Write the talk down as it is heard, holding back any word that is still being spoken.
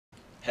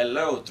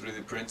Hello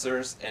 3D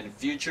printers and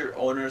future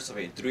owners of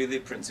a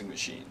 3D printing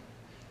machine.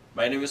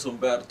 My name is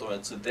Humberto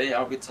and today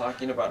I'll be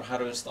talking about how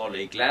to install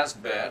a glass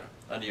bed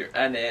on your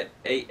Anet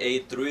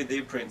A8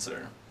 3D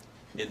printer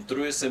in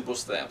 3 simple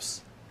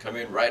steps.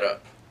 Coming right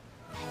up.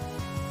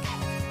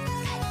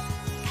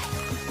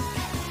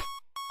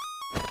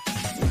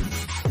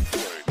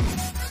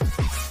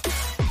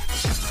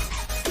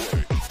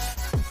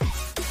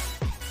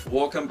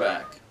 Welcome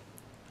back.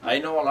 I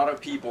know a lot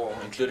of people,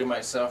 including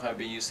myself, have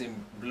been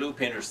using blue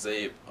painter's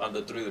tape on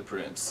the 3D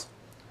prints,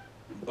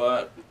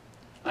 but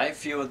I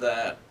feel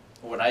that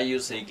when I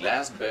use a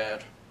glass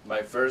bed,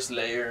 my first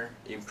layer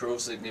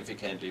improves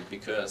significantly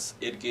because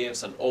it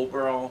gives an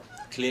overall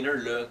cleaner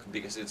look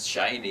because it's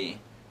shiny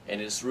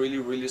and it's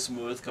really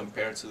smooth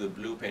compared to the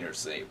blue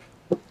painter's tape.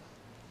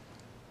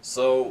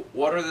 So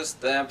what are the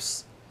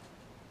steps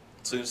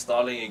to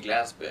installing a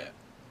glass bed?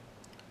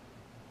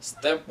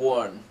 Step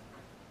 1.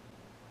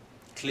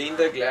 Clean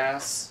the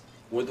glass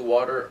with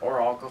water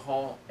or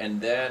alcohol and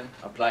then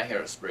apply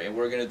hairspray, and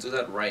we're going to do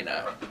that right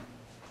now.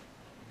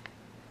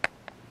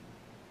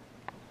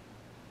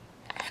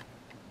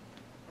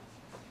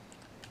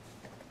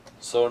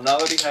 So now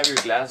that you have your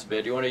glass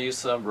bed, you want to use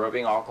some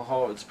rubbing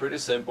alcohol. It's pretty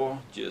simple.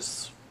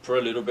 Just pour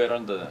a little bit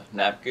on the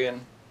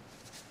napkin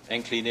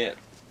and clean it.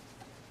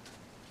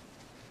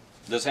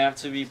 Doesn't have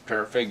to be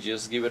perfect,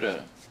 just give it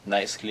a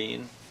nice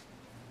clean.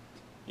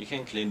 You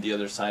can clean the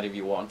other side if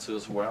you want to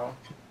as well.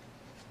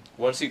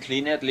 Once you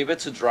clean it, leave it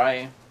to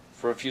dry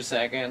for a few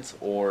seconds,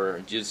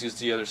 or just use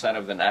the other side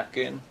of the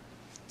napkin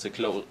to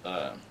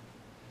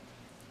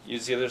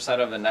use the other side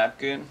of the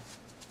napkin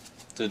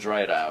to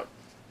dry it out.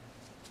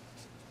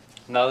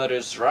 Now that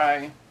it's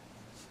dry,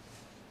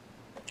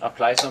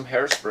 apply some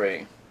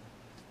hairspray.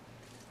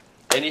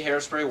 Any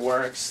hairspray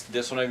works.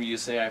 This one I'm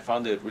using, I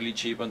found it really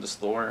cheap on the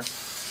store.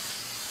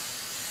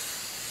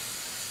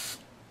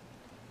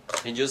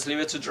 And just leave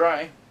it to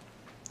dry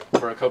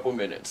for a couple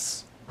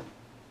minutes.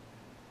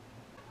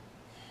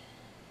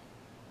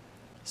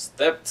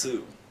 Step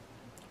 2.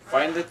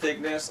 Find the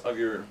thickness of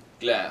your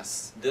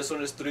glass. This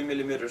one is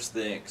 3mm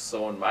thick,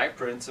 so on my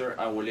printer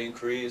I will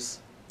increase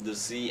the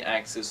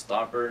Z-axis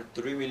stopper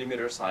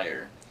 3mm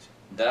higher.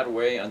 That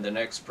way on the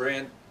next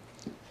print,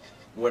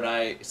 when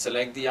I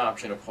select the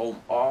option of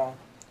Home All,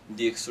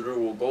 the extruder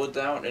will go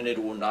down and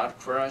it will not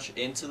crush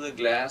into the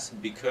glass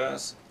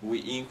because we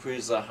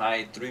increase the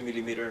height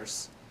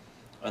 3mm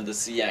on the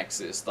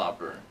Z-axis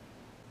stopper.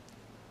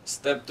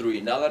 Step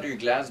 3. Now that your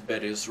glass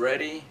bed is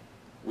ready,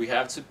 we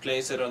have to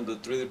place it on the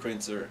 3D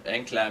printer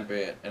and clamp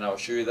it, and I'll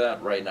show you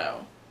that right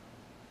now.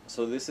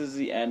 So this is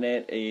the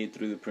Anet A8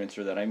 3D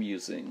printer that I'm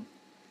using,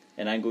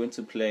 and I'm going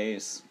to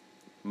place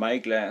my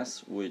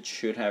glass, which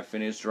should have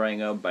finished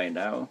drying up by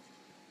now,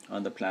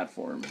 on the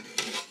platform,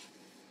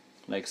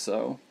 like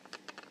so.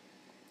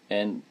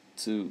 And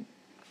to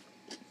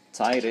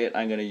tight it,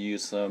 I'm going to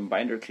use some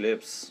binder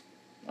clips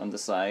on the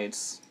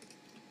sides.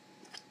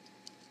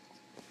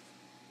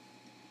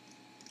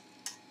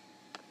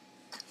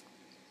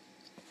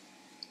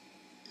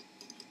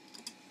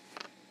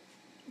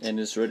 And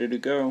it's ready to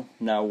go.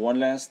 Now one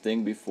last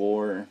thing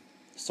before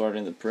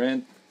starting the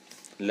print,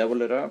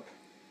 level it up.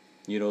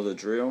 You know the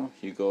drill.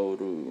 You go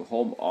to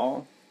Home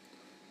All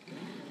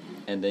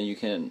and then you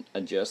can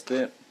adjust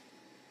it.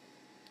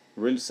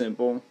 Really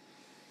simple.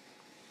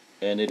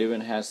 And it even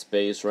has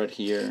space right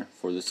here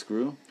for the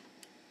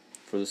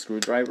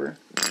screwdriver.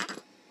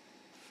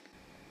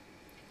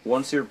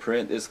 Once your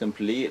print is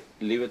complete,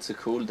 leave it to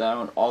cool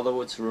down all the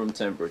way to room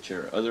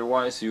temperature.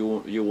 Otherwise, you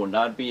will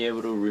not be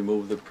able to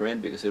remove the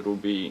print because it will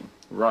be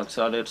rock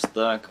solid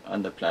stuck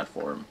on the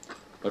platform.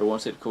 But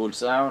once it cools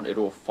down, it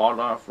will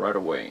fall off right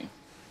away.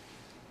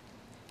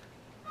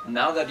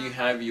 Now that you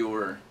have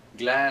your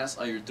glass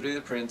on your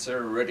 3D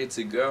printer ready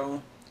to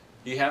go,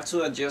 you have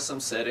to adjust some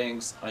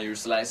settings on your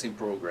slicing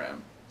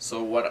program.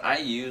 So what I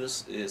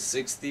use is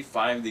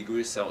 65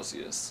 degrees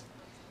Celsius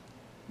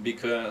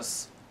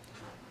because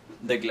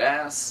the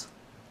glass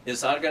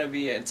is not going to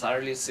be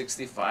entirely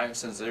 65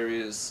 since there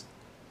is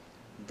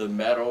the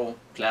metal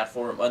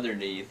platform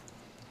underneath.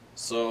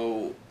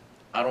 So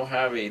I don't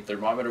have a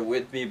thermometer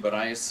with me, but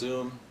I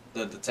assume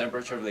that the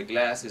temperature of the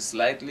glass is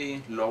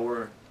slightly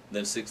lower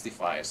than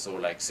 65, so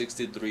like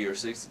 63 or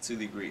 62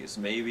 degrees,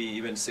 maybe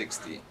even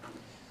 60.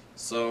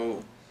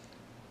 So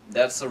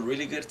that's a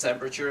really good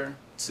temperature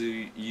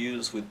to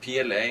use with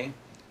PLA.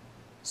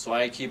 So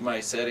I keep my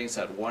settings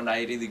at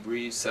 190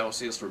 degrees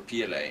Celsius for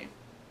PLA.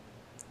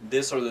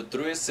 These are the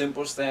 3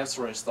 simple steps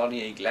for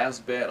installing a glass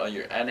bed on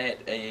your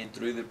Anet A8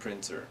 3D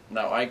printer.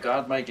 Now I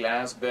got my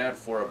glass bed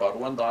for about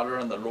 $1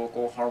 on the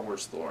local hardware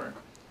store.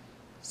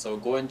 So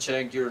go and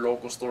check your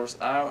local stores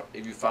out.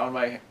 If you found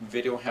my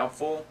video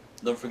helpful,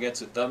 don't forget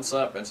to thumbs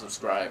up and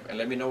subscribe, and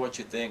let me know what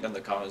you think in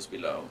the comments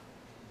below.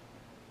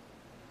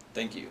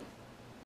 Thank you.